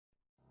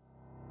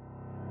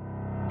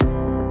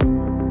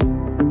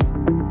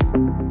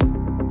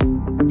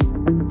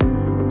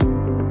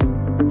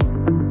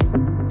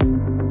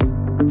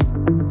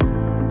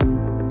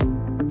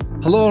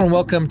Hello and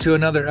welcome to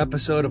another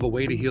episode of A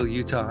Way to Heal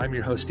Utah. I'm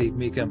your host, Dave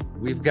Meekum.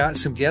 We've got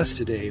some guests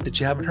today that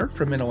you haven't heard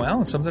from in a while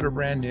and some that are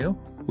brand new.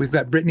 We've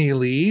got Brittany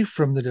Lee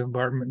from the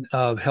Department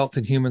of Health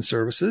and Human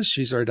Services.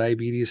 She's our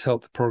Diabetes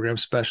Health Program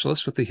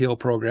Specialist with the HEAL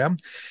program.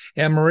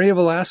 And Maria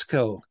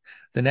Velasco,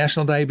 the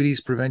National Diabetes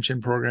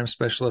Prevention Program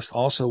Specialist,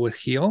 also with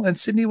HEAL. And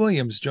Sydney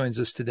Williams joins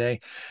us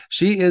today.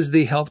 She is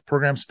the Health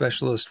Program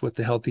Specialist with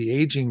the Healthy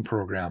Aging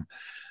Program.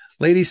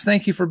 Ladies,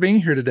 thank you for being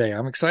here today.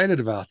 I'm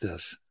excited about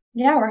this.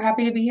 Yeah, we're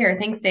happy to be here.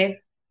 Thanks, Dave.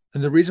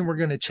 And the reason we're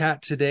going to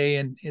chat today,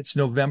 and it's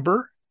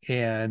November,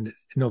 and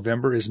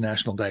November is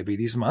National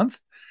Diabetes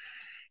Month.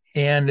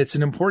 And it's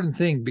an important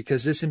thing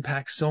because this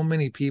impacts so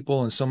many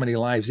people and so many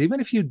lives. Even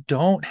if you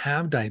don't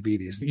have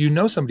diabetes, you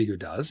know somebody who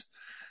does.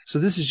 So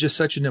this is just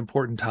such an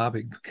important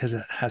topic because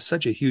it has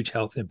such a huge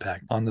health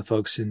impact on the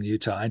folks in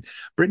Utah. And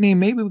Brittany,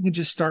 maybe we can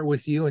just start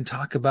with you and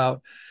talk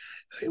about,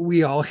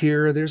 we all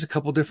hear there's a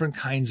couple different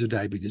kinds of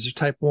diabetes. There's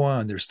type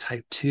 1, there's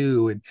type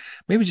 2, and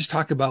maybe just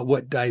talk about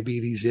what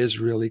diabetes is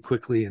really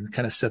quickly and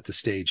kind of set the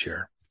stage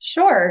here.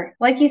 Sure.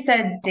 Like you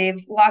said,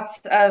 Dave, lots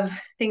of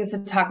things to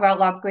talk about,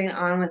 lots going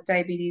on with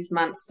Diabetes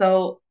Month.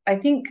 So I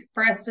think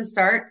for us to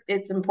start,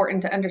 it's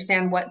important to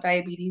understand what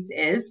diabetes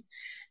is.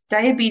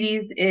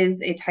 Diabetes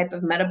is a type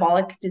of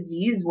metabolic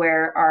disease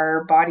where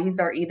our bodies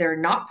are either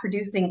not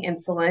producing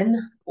insulin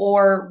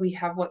or we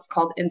have what's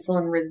called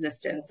insulin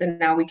resistance. And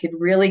now we could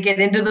really get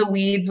into the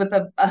weeds with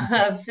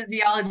a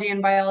physiology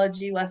and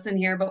biology lesson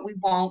here, but we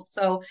won't.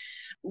 So,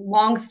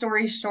 long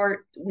story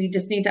short, we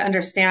just need to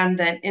understand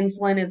that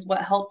insulin is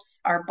what helps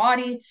our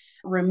body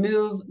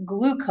remove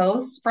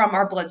glucose from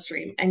our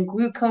bloodstream. And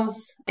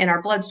glucose in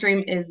our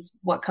bloodstream is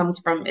what comes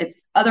from,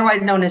 it's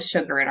otherwise known as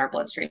sugar in our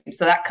bloodstream.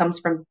 So that comes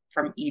from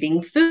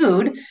eating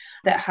food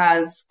that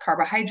has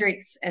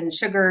carbohydrates and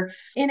sugar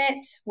in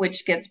it,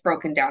 which gets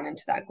broken down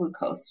into that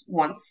glucose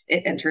once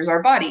it enters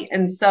our body.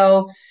 And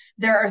so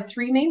there are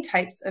three main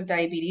types of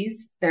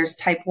diabetes. There's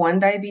type 1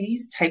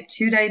 diabetes, type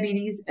 2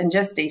 diabetes, and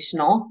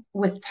gestational.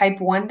 With type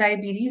 1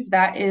 diabetes,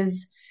 that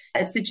is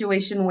a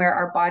situation where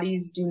our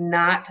bodies do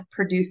not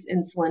produce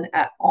insulin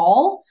at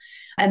all.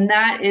 And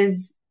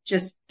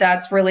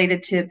that's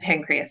related to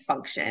pancreas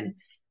function.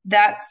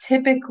 That's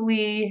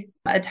typically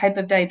a type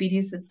of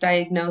diabetes that's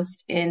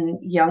diagnosed in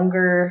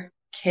younger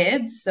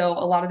kids. So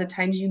a lot of the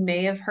times you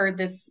may have heard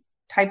this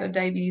type of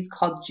diabetes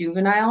called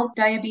juvenile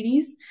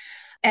diabetes.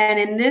 And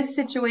in this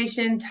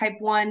situation, type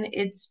 1,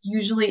 it's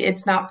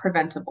not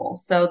preventable.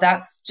 So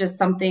that's just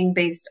something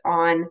based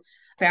on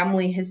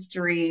family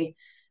history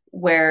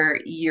where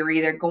you're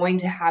either going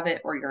to have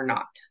it or you're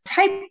not.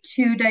 Type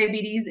 2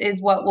 diabetes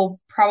is what we'll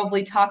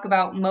probably talk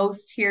about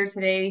most here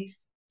today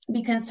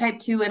because type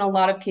 2 in a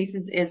lot of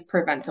cases is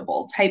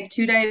preventable. Type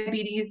 2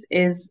 diabetes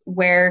is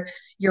where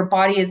your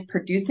body is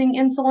producing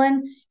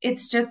insulin.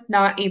 It's just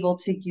not able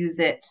to use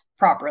it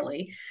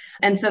properly.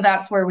 And so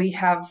that's where we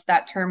have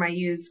that term I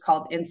use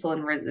called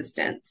insulin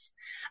resistance.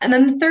 And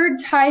then the third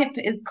type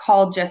is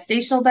called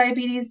gestational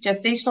diabetes.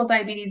 Gestational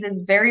diabetes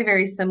is very,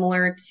 very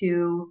similar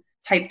to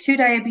type 2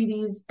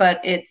 diabetes,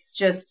 but it's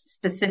just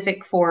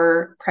specific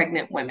for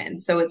pregnant women.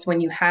 So it's when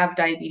you have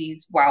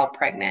diabetes while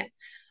pregnant.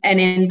 And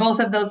in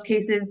both of those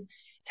cases,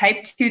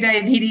 type 2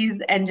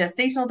 diabetes and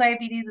gestational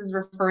diabetes is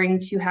referring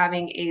to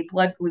having a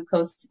blood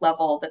glucose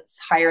level that's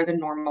higher than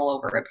normal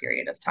over a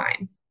period of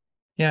time.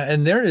 Yeah,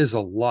 and there is a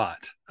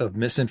lot of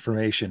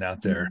misinformation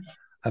out there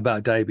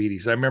about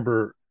diabetes. I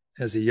remember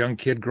as a young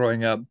kid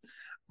growing up,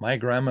 my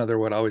grandmother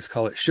would always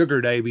call it sugar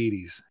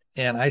diabetes.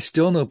 And I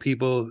still know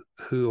people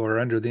who are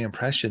under the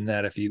impression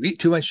that if you eat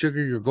too much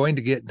sugar, you're going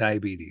to get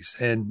diabetes.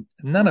 And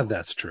none of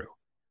that's true.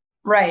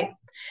 Right.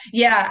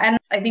 Yeah. And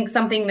I think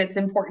something that's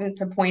important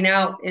to point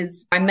out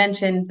is I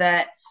mentioned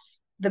that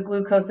the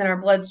glucose in our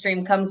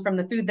bloodstream comes from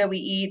the food that we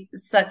eat,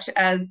 such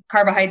as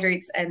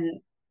carbohydrates and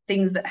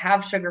things that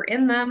have sugar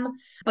in them.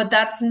 But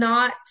that's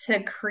not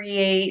to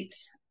create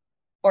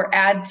or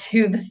add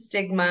to the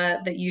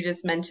stigma that you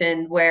just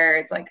mentioned, where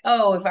it's like,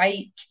 oh, if I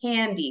eat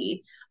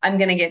candy, I'm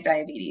going to get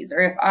diabetes. Or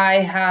if I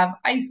have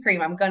ice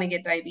cream, I'm going to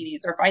get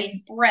diabetes. Or if I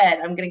eat bread,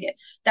 I'm going to get,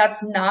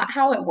 that's not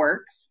how it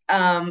works.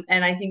 And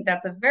I think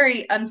that's a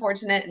very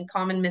unfortunate and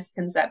common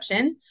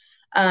misconception.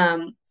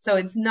 So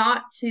it's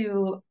not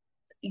to,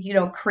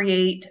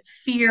 create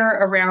fear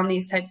around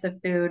these types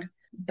of food.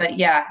 But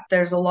yeah,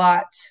 there's a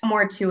lot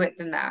more to it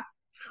than that.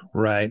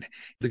 Right.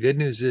 The good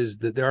news is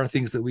that there are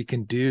things that we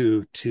can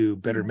do to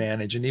better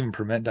manage and even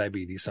prevent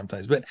diabetes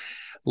sometimes. But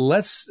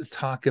let's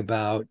talk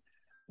about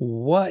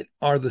what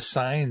are the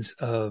signs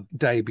of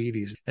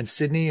diabetes. And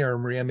Sydney or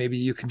Maria, maybe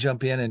you can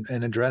jump in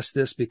and address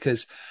this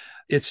because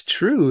it's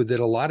true that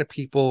a lot of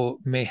people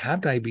may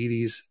have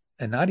diabetes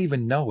and not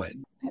even know it.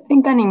 I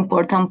think an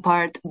important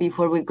part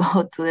before we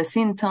go to the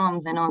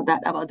symptoms and all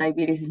that about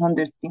diabetes is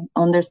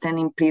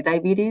understanding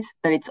pre-diabetes,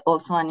 that it's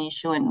also an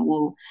issue and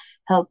will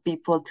help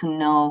people to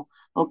know,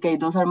 okay,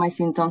 those are my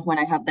symptoms when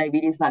I have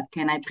diabetes, but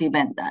can I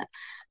prevent that?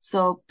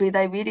 So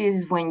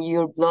pre-diabetes is when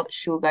your blood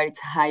sugar is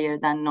higher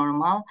than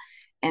normal,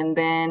 and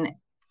then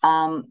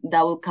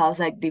that will cause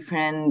like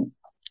different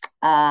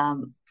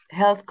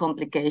health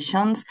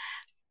complications.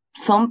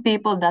 some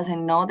people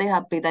doesn't know they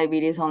have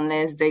prediabetes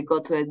unless they go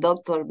to a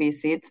doctor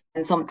visit,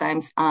 and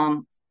sometimes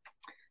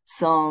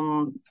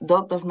some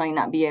doctors might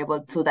not be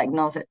able to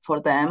diagnose it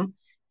for them.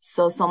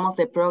 So some of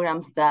the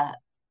programs that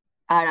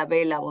are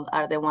available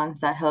are the ones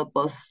that help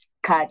us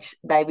catch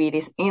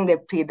diabetes in the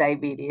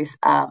prediabetes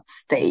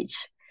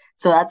stage.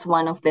 So that's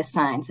one of the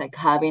signs, like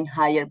having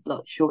higher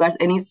blood sugars.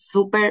 And it's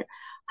super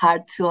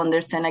hard to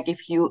understand, like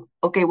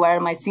okay, what are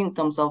my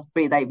symptoms of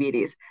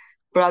prediabetes?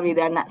 Probably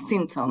they're not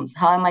symptoms.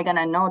 How am I going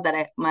to know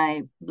that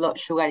my blood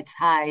sugar is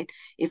high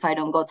if I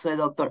don't go to the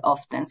doctor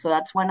often? So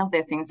that's one of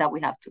the things that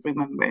we have to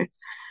remember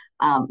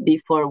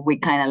before we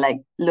kind of like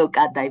look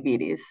at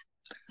diabetes.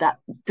 That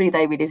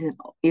prediabetes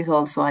is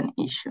also an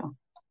issue.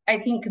 I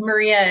think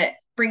Maria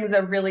brings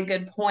a really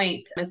good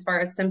point as far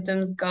as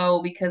symptoms go,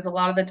 because a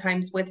lot of the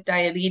times with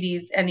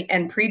diabetes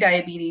and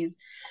pre-diabetes,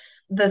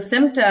 the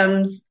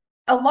symptoms,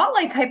 a lot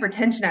like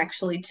hypertension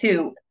actually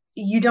too,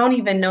 you don't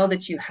even know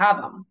that you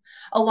have them.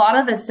 A lot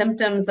of the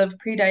symptoms of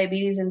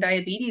pre-diabetes and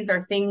diabetes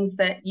are things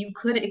that you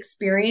could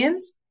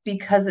experience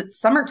because it's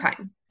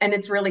summertime and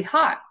it's really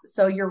hot.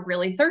 So you're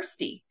really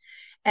thirsty.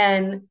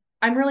 And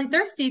I'm really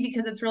thirsty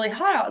because it's really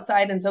hot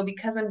outside. And so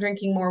because I'm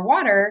drinking more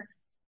water,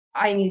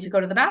 I need to go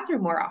to the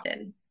bathroom more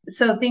often.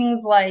 So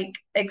things like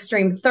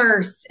extreme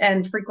thirst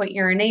and frequent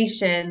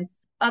urination.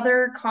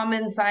 Other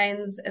common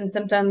signs and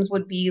symptoms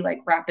would be like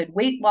rapid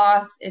weight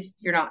loss if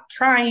you're not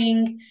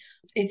trying,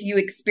 if you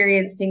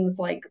experience things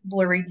like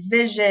blurry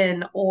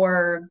vision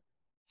or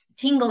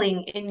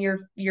tingling in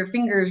your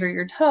fingers or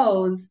your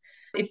toes,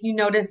 if you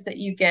notice that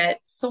you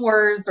get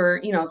sores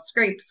or,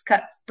 scrapes,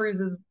 cuts,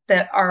 bruises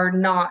that are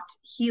not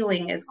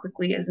healing as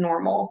quickly as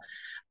normal,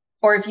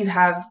 or if you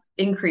have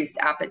increased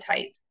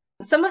appetite.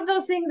 Some of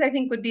those things I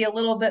think would be a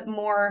little bit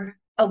more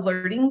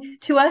alerting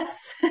to us.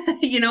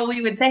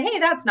 We would say, hey,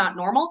 that's not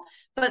normal.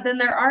 But then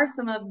there are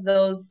some of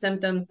those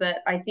symptoms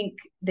that I think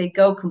they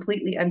go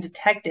completely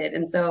undetected.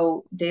 And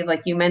so, Dave,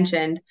 like you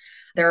mentioned,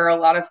 there are a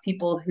lot of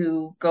people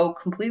who go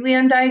completely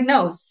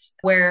undiagnosed,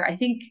 where I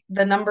think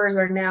the numbers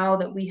are now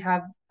that we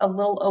have a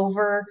little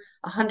over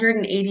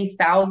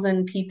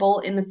 180,000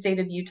 people in the state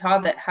of Utah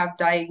that have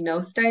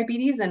diagnosed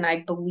diabetes. And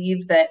I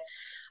believe that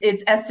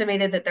it's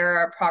estimated that there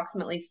are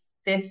approximately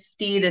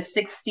 50 to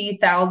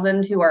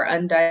 60,000 who are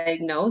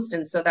undiagnosed.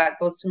 And so that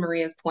goes to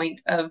Maria's point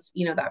of,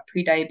 that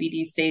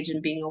pre-diabetes stage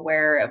and being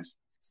aware of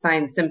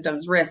signs,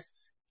 symptoms,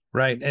 risks.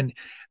 Right. And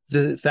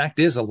the fact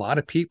is, a lot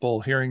of people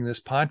hearing this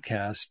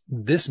podcast,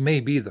 this may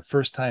be the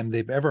first time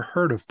they've ever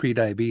heard of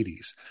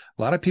pre-diabetes.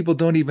 A lot of people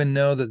don't even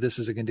know that this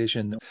is a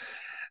condition.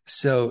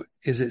 So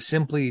is it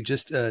simply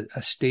just a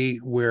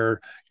state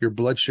where your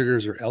blood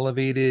sugars are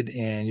elevated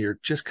and you're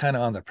just kind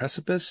of on the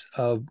precipice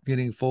of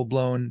getting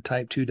full-blown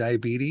type 2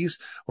 diabetes,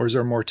 or is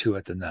there more to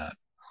it than that?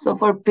 So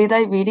for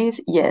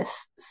prediabetes,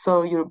 yes.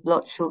 So your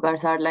blood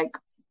sugars are like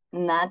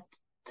not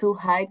too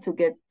high to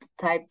get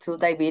type 2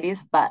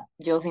 diabetes, but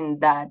just in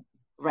that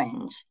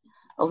range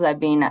of like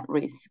being at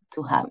risk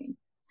to having.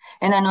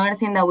 And another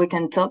thing that we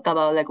can talk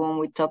about, like when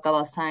we talk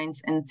about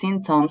signs and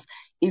symptoms,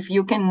 if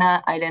you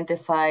cannot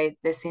identify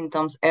the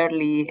symptoms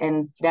early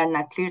and they're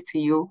not clear to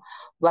you,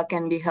 what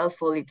can be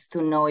helpful is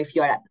to know if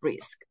you're at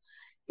risk.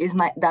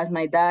 Does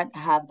my dad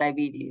have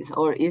diabetes,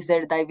 or is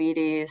there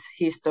diabetes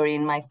history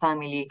in my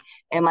family?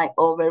 Am I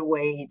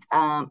overweight?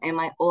 Am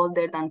I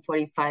older than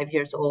 45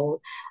 years old?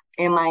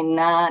 Am I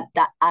not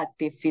that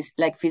active,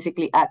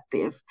 physically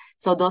active?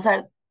 So those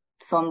are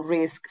some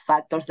risk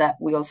factors that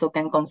we also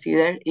can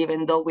consider,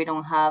 even though we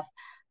don't have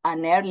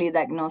an early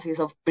diagnosis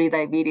of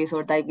prediabetes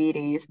or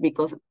diabetes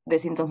because the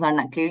symptoms are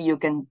not clear. You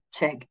can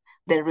check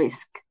the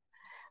risk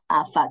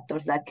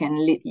factors that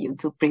can lead you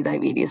to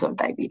prediabetes or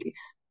diabetes.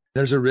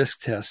 There's a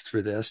risk test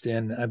for this,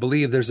 and I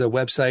believe there's a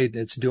website.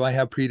 It's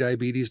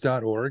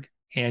doihaveprediabetes.org,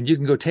 and you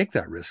can go take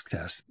that risk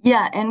test.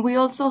 Yeah, and we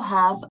also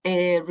have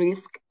a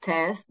risk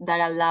test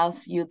that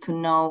allows you to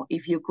know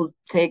if you could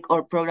take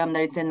our program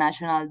that is the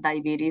National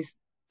Diabetes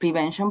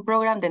Prevention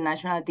Program, the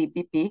National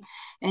DPP,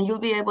 and you'll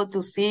be able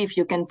to see if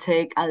you can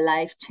take a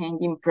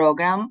life-changing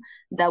program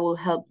that will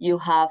help you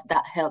have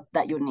that help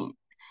that you need.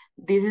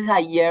 This is a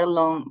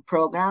year-long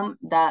program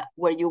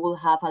where you will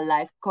have a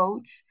life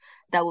coach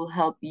that will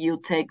help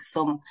you take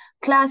some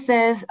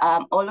classes.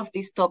 All of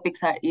these topics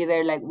are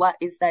either like, what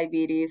is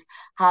diabetes?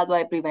 How do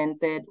I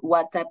prevent it?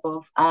 What type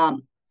of,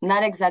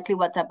 not exactly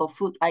what type of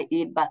food I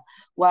eat, but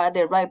what are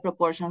the right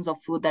proportions of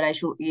food that I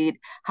should eat?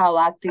 How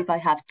active I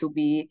have to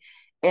be?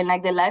 And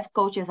like the life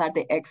coaches are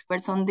the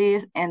experts on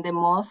this. And the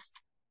most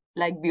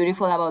like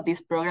beautiful about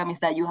this program is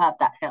that you have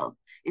that help.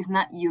 It's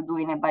not you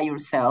doing it by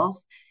yourself.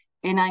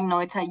 And I know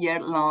it's a year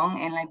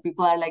long and like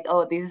people are like,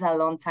 oh, this is a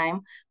long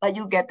time, but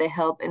you get the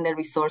help and the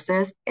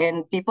resources.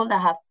 And people that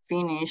have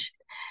finished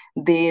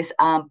this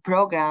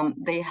program,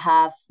 they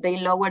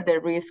lower the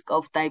risk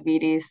of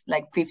diabetes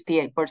like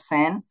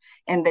 58%.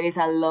 And there is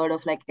a lot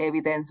of like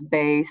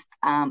evidence-based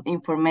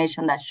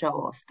information that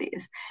shows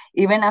this.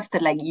 Even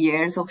after like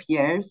years,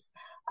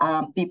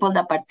 people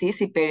that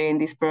participate in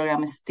this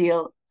program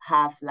still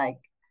have like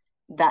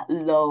that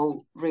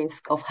low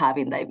risk of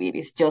having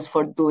diabetes just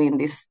for doing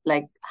this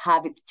like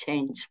habit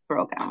change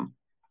program.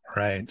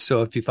 Right.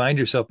 So if you find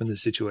yourself in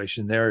this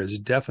situation, there is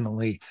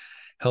definitely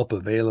help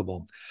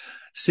available.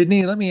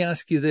 Sydney, let me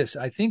ask you this.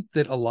 I think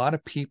that a lot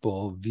of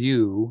people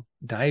view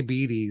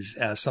diabetes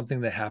as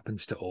something that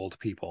happens to old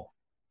people.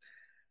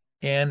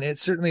 And it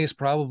certainly is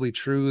probably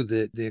true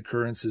that the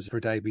occurrences for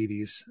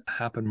diabetes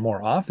happen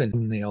more often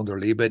in the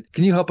elderly, but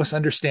can you help us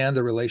understand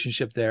the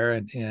relationship there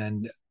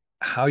and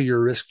how your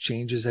risk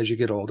changes as you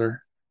get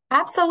older?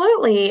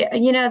 Absolutely.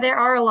 There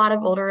are a lot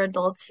of older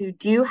adults who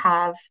do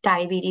have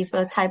diabetes,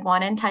 both type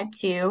 1 and type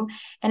 2,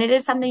 and it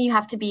is something you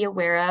have to be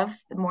aware of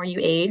the more you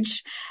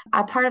age.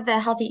 A part of the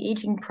Healthy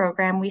Aging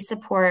program, we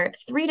support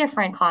 3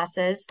 different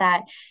classes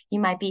that you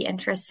might be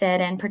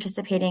interested in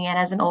participating in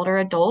as an older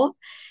adult.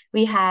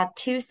 We have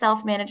 2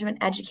 self-management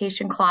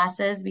education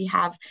classes. We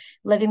have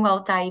Living Well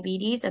with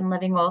Diabetes and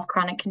Living Well with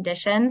Chronic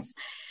Conditions.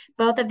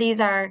 Both of these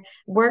are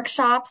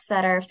workshops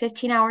that are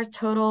 15 hours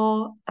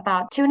total,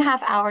 about 2.5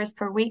 hours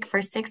per week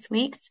for 6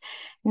 weeks.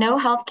 No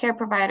healthcare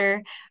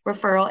provider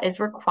referral is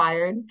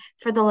required.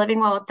 For the Living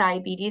Well with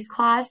Diabetes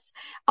class,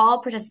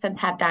 all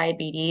participants have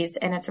diabetes,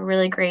 and it's a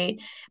really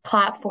great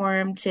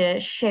platform to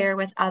share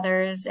with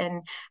others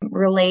and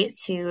relate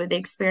to the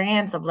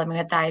experience of living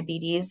with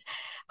diabetes.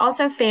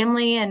 Also,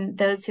 family and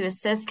those who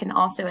assist can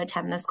also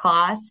attend this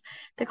class.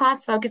 The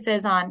class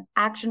focuses on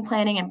action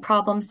planning and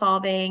problem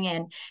solving,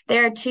 and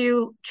there are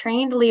 2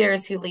 trained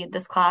leaders who lead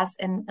this class,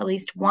 and at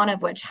least one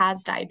of which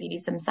has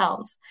diabetes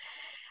themselves.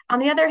 On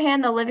the other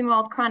hand, the Living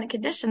Well with Chronic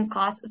Conditions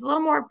class is a little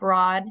more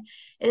broad.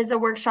 It is a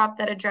workshop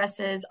that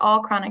addresses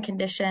all chronic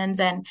conditions,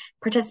 and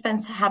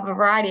participants have a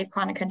variety of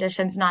chronic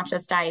conditions, not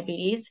just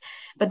diabetes,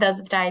 but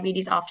those with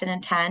diabetes often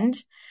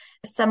attend.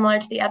 Similar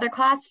to the other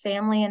class,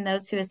 family and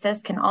those who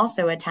assist can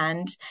also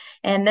attend.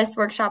 And this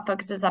workshop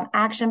focuses on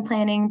action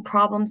planning,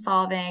 problem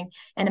solving,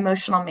 and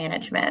emotional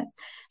management.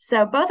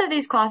 So both of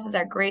these classes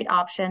are great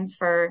options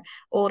for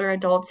older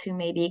adults who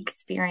may be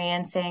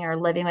experiencing or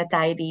living with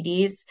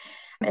diabetes.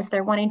 If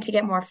they're wanting to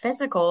get more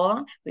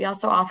physical, we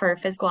also offer a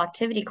physical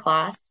activity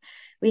class.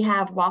 We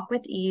have Walk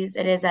with Ease.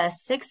 It is a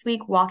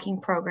 6-week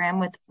walking program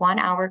with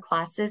 1-hour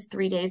classes,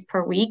 3 days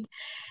per week.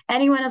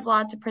 Anyone is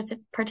allowed to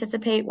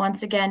participate.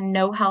 Once again,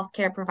 no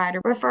healthcare provider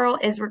referral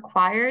is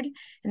required.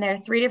 And there are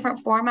 3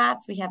 different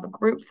formats. We have a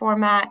group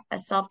format, a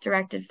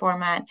self-directed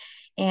format,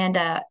 and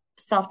a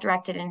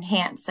self-directed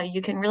enhanced. So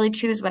you can really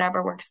choose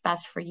whatever works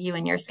best for you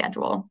and your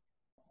schedule.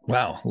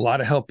 Wow, a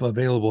lot of help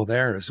available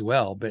there as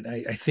well. But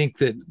I think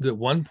that at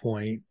one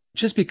point,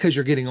 just because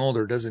you're getting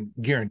older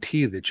doesn't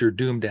guarantee that you're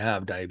doomed to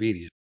have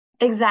diabetes.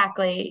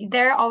 Exactly.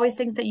 There are always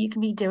things that you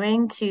can be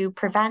doing to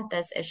prevent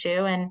this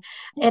issue. And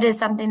it is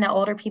something that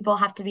older people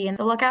have to be in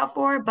the lookout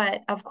for.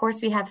 But of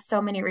course, we have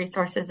so many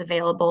resources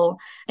available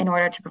in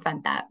order to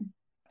prevent that.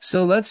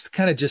 So let's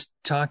kind of just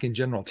talk in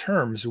general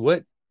terms.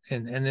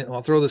 And then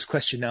I'll throw this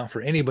question now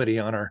for anybody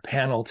on our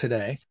panel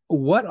today.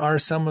 What are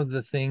some of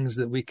the things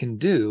that we can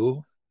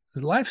do,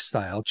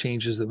 lifestyle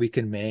changes that we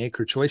can make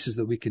or choices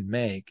that we can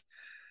make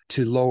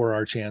to lower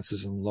our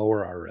chances and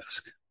lower our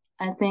risk?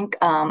 I think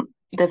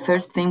the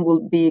first thing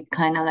will be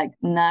kind of like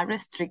not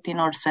restricting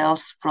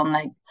ourselves from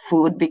like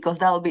food, because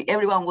that will be,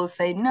 everyone will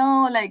say,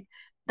 no, like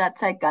that's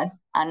like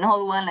an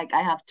old one. Like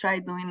I have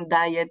tried doing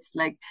diets,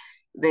 like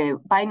the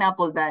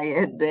pineapple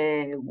diet,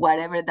 the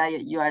whatever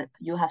diet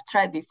you have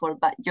tried before,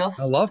 but just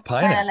I love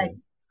kind of pineapple.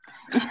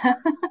 like,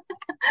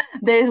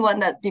 there is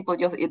one that people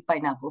just eat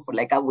pineapple for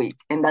like a week,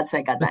 and that's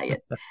like a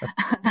diet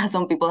that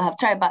some people have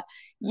tried. But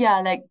yeah,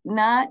 like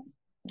not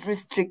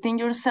restricting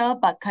yourself,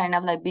 but kind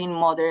of like being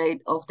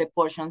moderate of the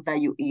portions that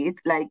you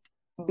eat, like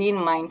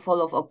being mindful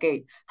of,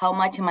 okay, how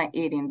much am I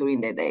eating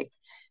during the day?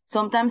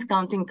 Sometimes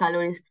counting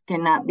calories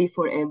cannot be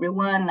for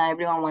everyone. Not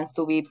everyone wants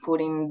to be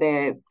putting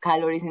the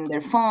calories in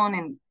their phone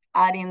and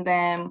adding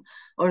them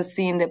or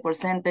seeing the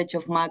percentage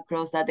of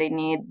macros that they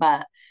need,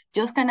 but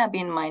just kind of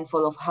being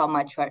mindful of how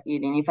much you are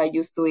eating. If I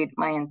used to eat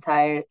my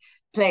entire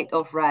plate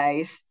of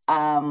rice,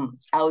 I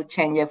would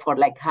change it for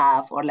like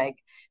half or like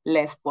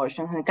less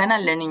portions, and kind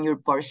of learning your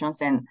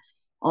portions and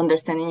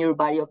understanding your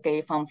body. Okay,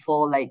 if I'm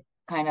full, like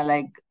kind of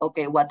like,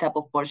 okay, what type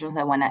of portions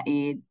I want to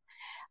eat.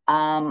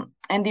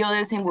 And the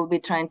other thing will be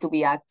trying to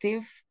be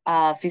active,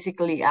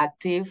 physically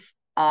active.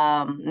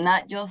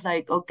 Not just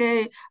like,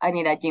 okay, I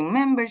need a gym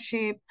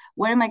membership.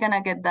 Where am I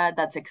gonna get that?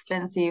 That's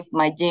expensive.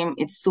 My gym,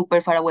 it's super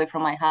far away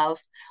from my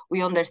house.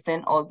 We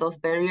understand all those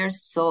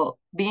barriers. So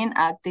being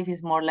active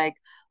is more like,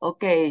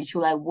 okay,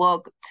 should I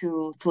walk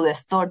to the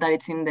store that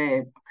it's in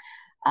the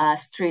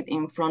street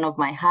in front of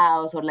my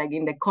house, or like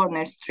in the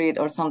corner street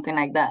or something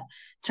like that?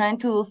 Trying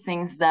to do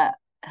things that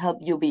help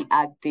you be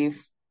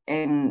active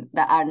and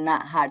that are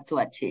not hard to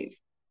achieve.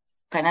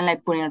 Kind of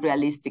like putting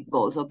realistic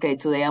goals. Okay,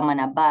 today I'm on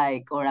a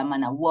bike or I'm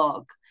on a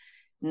walk,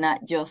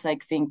 not just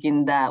like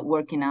thinking that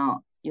working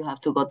out, you have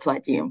to go to a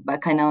gym,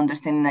 but kind of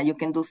understanding that you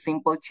can do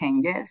simple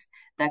changes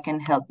that can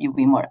help you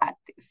be more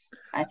active.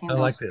 I I think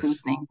like those two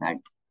this. things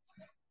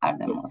are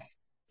the most.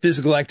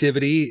 Physical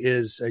activity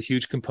is a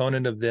huge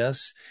component of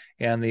this,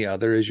 and the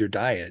other is your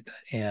diet.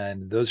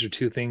 And those are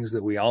two things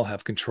that we all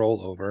have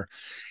control over.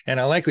 And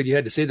I like what you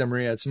had to say there,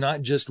 Maria. It's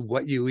not just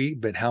what you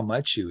eat, but how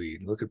much you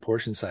eat. Look at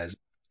portion size.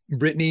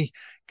 Brittany,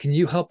 can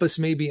you help us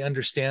maybe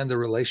understand the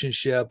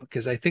relationship?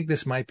 Because I think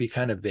this might be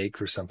kind of vague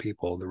for some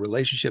people, the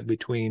relationship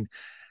between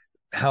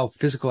how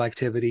physical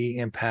activity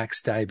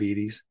impacts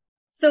diabetes.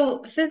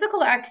 So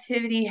physical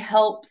activity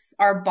helps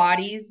our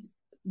bodies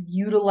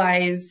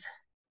utilize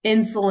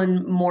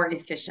insulin more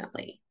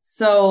efficiently.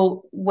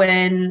 So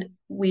when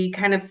we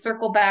kind of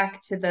circle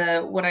back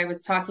to what I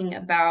was talking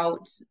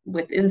about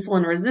with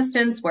insulin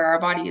resistance, where our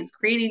body is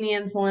creating the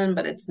insulin,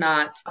 but it's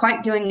not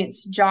quite doing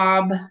its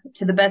job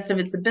to the best of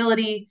its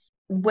ability.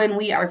 When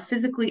we are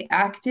physically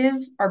active,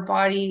 our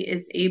body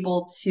is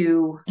able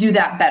to do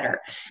that better.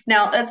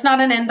 Now, that's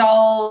not an end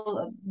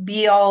all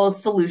be all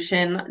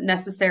solution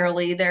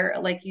necessarily. There,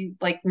 like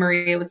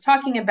Maria was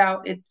talking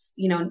about, it's,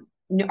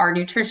 our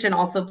nutrition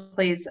also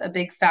plays a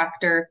big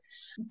factor.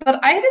 But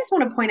I just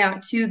want to point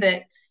out too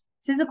that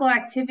physical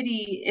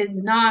activity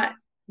is not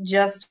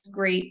just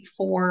great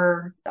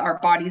for our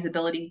body's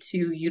ability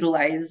to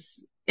utilize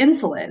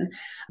insulin.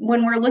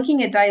 When we're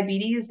looking at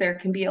diabetes, there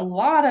can be a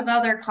lot of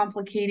other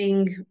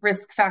complicating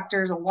risk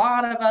factors, a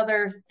lot of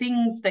other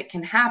things that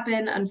can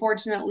happen,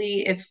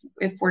 unfortunately,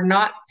 if we're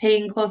not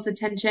paying close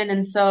attention.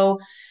 And so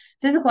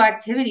physical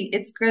activity,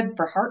 it's good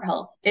for heart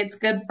health. It's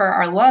good for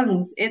our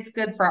lungs. It's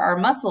good for our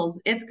muscles.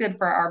 It's good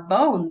for our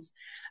bones.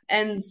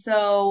 And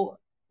so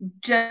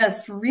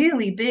just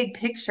really big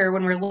picture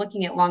when we're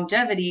looking at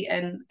longevity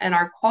and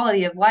our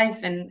quality of life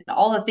and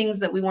all the things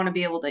that we want to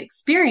be able to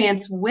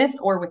experience with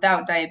or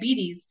without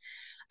diabetes,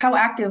 how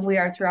active we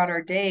are throughout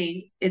our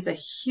day is a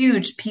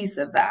huge piece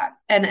of that.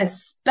 And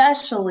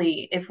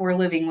especially if we're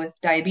living with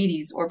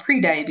diabetes or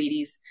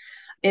pre-diabetes,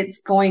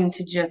 it's going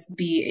to just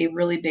be a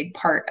really big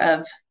part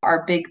of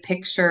our big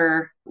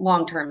picture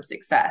long-term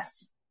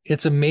success.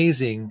 It's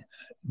amazing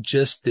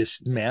just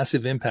this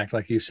massive impact,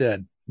 like you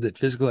said, that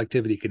physical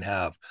activity can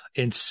have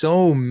in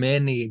so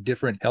many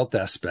different health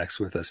aspects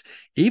with us.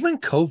 Even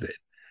COVID,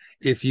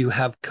 if you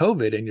have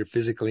COVID and you're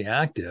physically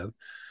active,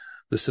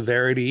 the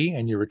severity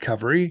and your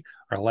recovery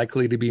are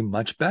likely to be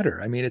much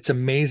better. I mean, it's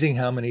amazing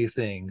how many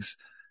things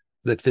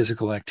that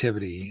physical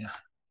activity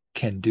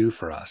can do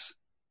for us.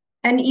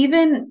 And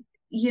even,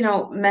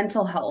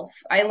 mental health,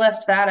 I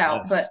left that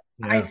out, Yes.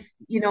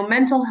 but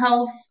mental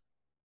health,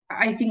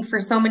 I think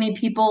for so many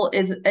people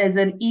is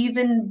an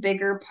even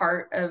bigger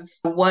part of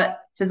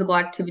what physical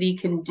activity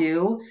can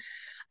do,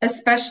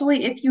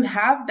 especially if you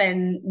have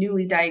been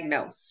newly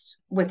diagnosed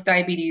with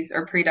diabetes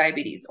or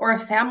prediabetes or a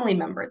family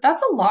member.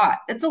 That's a lot.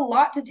 It's a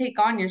lot to take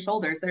on your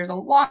shoulders. There's a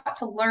lot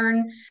to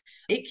learn.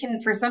 It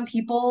can, for some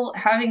people,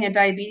 having a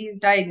diabetes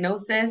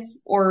diagnosis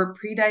or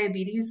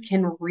prediabetes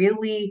can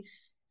really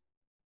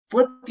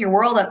flip your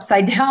world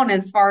upside down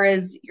as far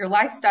as your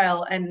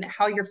lifestyle and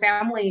how your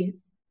family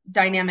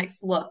dynamics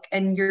look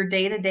and your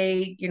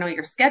day-to-day,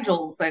 your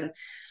schedules, and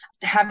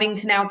having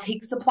to now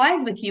take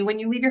supplies with you when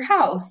you leave your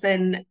house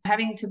and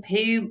having to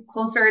pay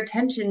closer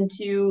attention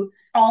to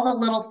all the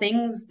little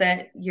things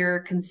that you're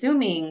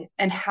consuming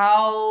and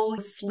how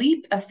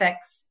sleep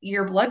affects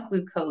your blood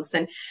glucose.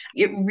 And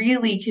it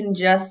really can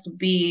just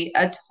be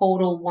a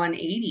total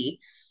 180.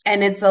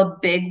 And it's a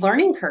big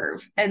learning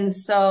curve. And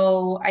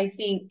so I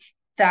think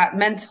that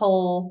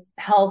mental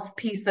health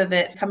piece of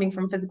it coming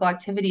from physical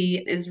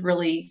activity is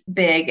really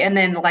big. And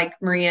then, like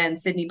Maria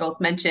and Sydney both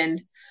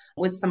mentioned,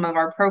 with some of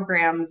our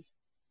programs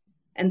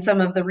and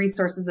some of the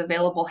resources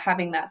available,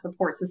 having that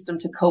support system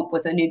to cope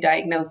with a new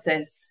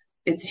diagnosis,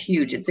 it's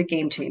huge. It's a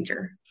game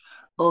changer.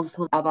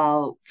 Also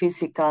about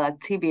physical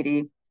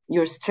activity,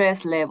 your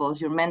stress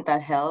levels, your mental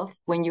health,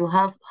 when you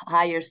have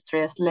higher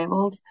stress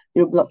levels,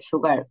 your blood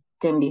sugar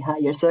can be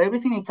higher. So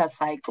everything is a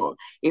cycle.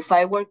 If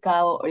I work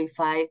out or if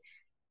I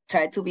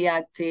try to be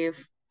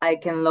active, I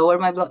can lower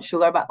my blood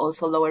sugar, but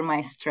also lower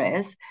my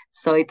stress.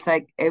 So it's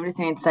like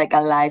everything, it's like a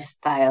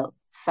lifestyle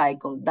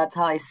cycle. That's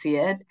how I see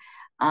it.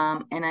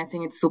 And I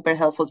think it's super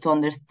helpful to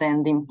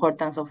understand the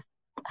importance of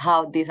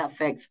how this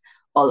affects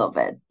all of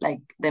it, like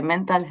the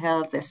mental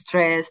health, the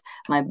stress,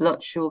 my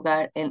blood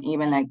sugar, and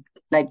even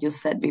like you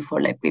said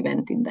before, like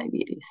preventing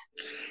diabetes.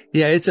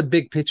 Yeah, it's a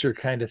big picture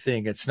kind of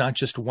thing. It's not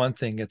just one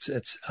thing.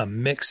 It's a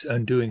mix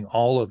of doing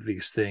all of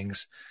these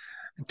things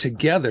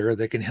together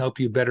that can help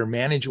you better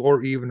manage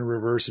or even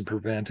reverse and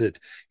prevent it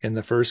in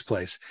the first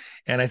place.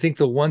 And I think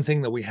the one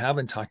thing that we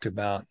haven't talked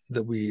about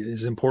that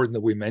is important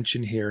that we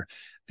mention here,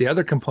 the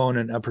other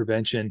component of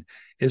prevention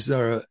is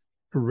the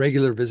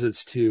regular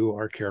visits to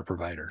our care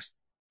providers.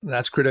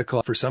 That's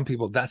critical for some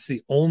people. That's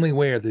the only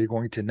way they're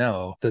going to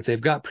know that they've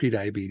got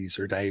prediabetes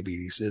or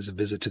diabetes is a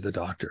visit to the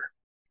doctor.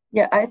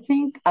 Yeah, I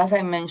think, as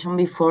I mentioned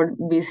before,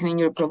 visiting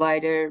your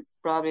provider,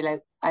 probably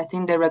I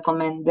think the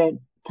recommended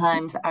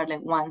times are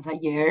like once a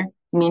year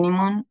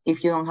minimum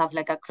if you don't have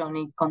like a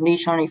chronic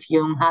condition, if you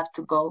don't have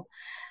to go.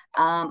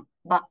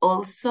 But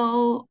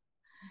also,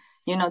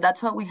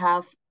 that's why we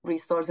have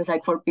resources,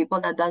 like for people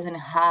that doesn't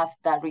have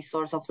that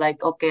resource of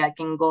like, okay, I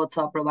can go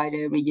to a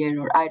provider every year,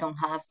 or I don't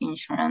have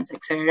insurance,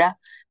 etc.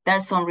 There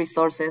are some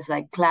resources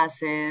like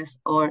classes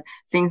or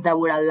things that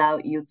would allow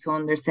you to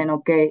understand,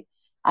 okay,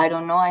 I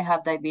don't know I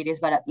have diabetes,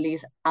 but at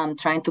least I'm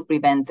trying to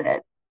prevent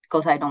it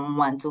because I don't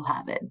want to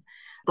have it.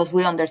 Because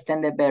we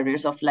understand the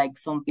barriers of like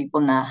some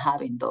people not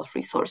having those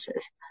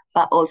resources,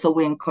 but also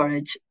we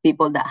encourage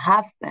people that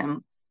have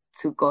them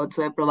to go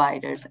to the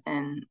providers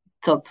and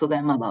talk to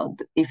them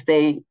about if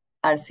they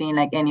are seeing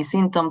like any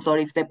symptoms, or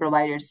if the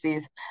provider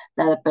sees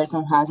that the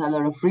person has a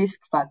lot of risk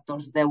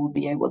factors, they will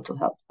be able to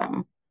help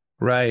them.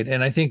 Right.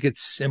 And I think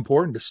it's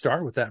important to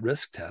start with that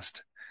risk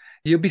test.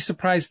 You'll be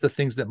surprised the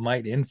things that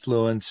might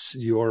influence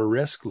your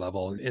risk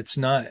level. It's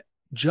not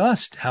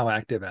just how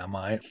active am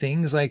I,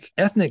 things like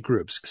ethnic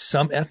groups.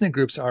 Some ethnic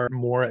groups are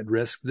more at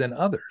risk than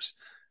others.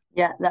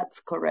 Yeah, that's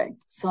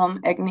correct.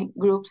 Some ethnic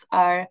groups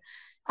are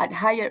at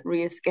higher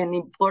risk, and the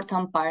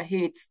important part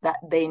here is that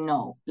they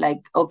know,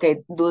 like,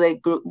 okay,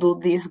 do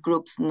these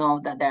groups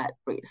know that they're at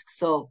risk?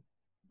 So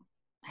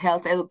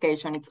health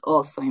education is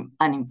also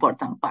an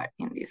important part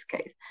in this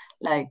case,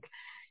 like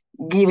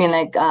giving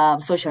like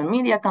social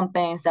media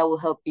campaigns that will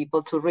help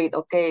people to read,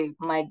 okay,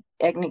 my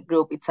ethnic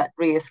group is at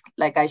risk,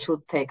 like I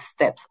should take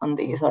steps on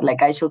this, or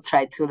like I should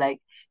try to,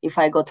 like, if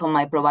I go to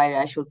my provider,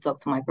 I should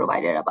talk to my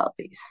provider about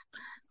this.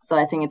 So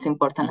I think it's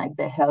important, like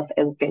the health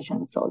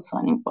education is also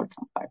an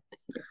important part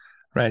here.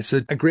 Right.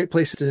 So a great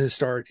place to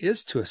start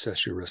is to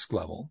assess your risk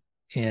level.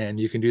 And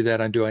you can do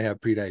that on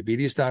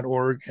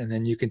doihaveprediabetes.org. And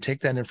then you can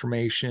take that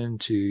information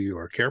to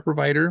your care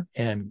provider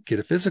and get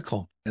a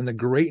physical. And the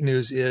great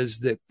news is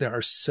that there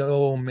are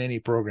so many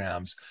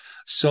programs,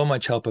 so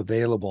much help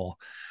available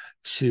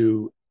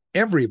to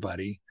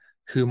everybody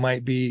who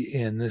might be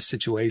in this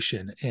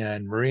situation.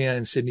 And Maria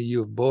and Sydney, you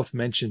have both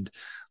mentioned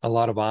a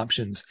lot of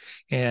options.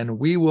 And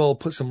we will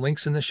put some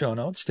links in the show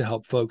notes to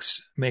help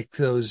folks make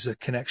those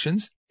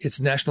connections. It's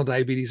National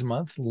Diabetes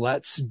Month.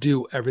 Let's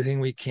do everything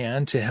we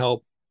can to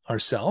help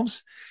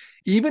ourselves.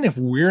 Even if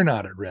we're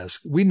not at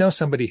risk, we know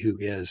somebody who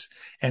is,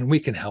 and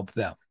we can help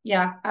them.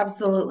 Yeah,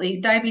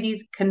 absolutely.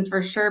 Diabetes can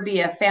for sure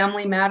be a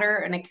family matter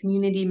and a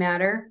community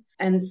matter.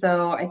 And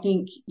so I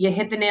think you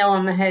hit the nail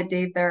on the head,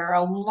 Dave. There are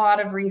a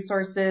lot of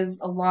resources,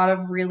 a lot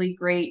of really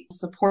great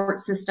support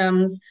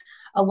systems,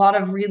 a lot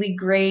of really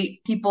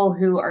great people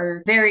who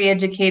are very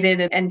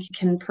educated and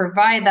can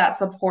provide that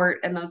support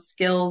and those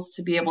skills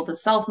to be able to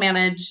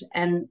self-manage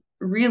and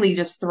really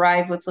just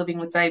thrive with living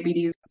with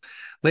diabetes.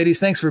 Ladies,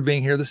 thanks for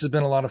being here. This has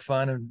been a lot of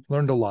fun and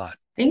learned a lot.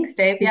 Thanks,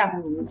 Dave. Yeah.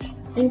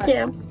 Thank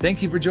you.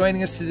 Thank you for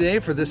joining us today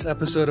for this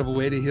episode of A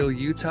Way to Heal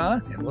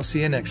Utah, and we'll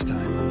see you next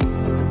time.